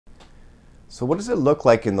So what does it look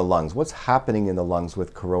like in the lungs? What's happening in the lungs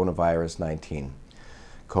with coronavirus 19,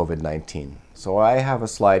 COVID-19? So I have a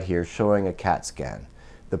slide here showing a CAT scan.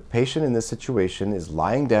 The patient in this situation is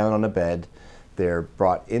lying down on a bed. They're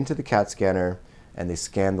brought into the CAT scanner and they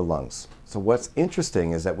scan the lungs. So what's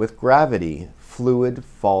interesting is that with gravity, fluid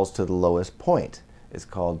falls to the lowest point. It's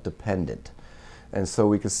called dependent. And so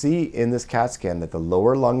we can see in this CAT scan that the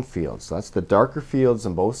lower lung fields, so that's the darker fields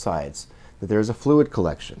on both sides, that there's a fluid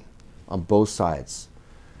collection on both sides.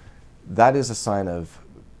 That is a sign of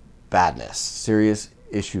badness, serious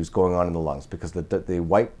issues going on in the lungs, because the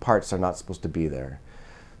white parts are not supposed to be there.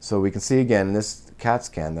 So we can see again in this CAT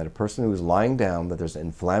scan that a person who's lying down, that there's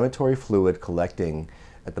inflammatory fluid collecting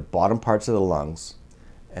at the bottom parts of the lungs,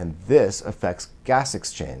 and this affects gas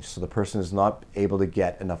exchange. So the person is not able to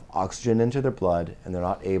get enough oxygen into their blood, and they're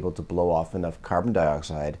not able to blow off enough carbon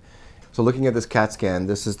dioxide. So looking at this CAT scan,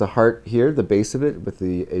 this is the heart here, the base of it with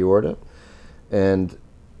the aorta, and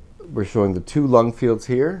we're showing the two lung fields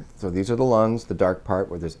here. So these are the lungs, the dark part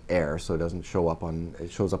where there's air, so it doesn't show up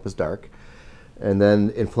it shows up as dark. And then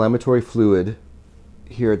inflammatory fluid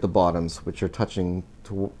here at the bottoms, which are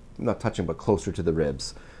not touching, but closer to the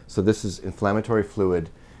ribs. So this is inflammatory fluid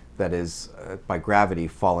that is, by gravity,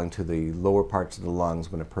 falling to the lower parts of the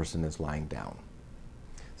lungs when a person is lying down.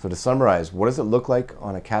 So to summarize, what does it look like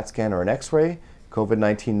on a CAT scan or an X-ray?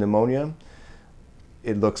 COVID-19 pneumonia.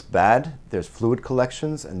 It looks bad. There's fluid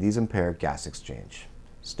collections, and these impair gas exchange.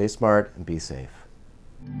 Stay smart and be safe.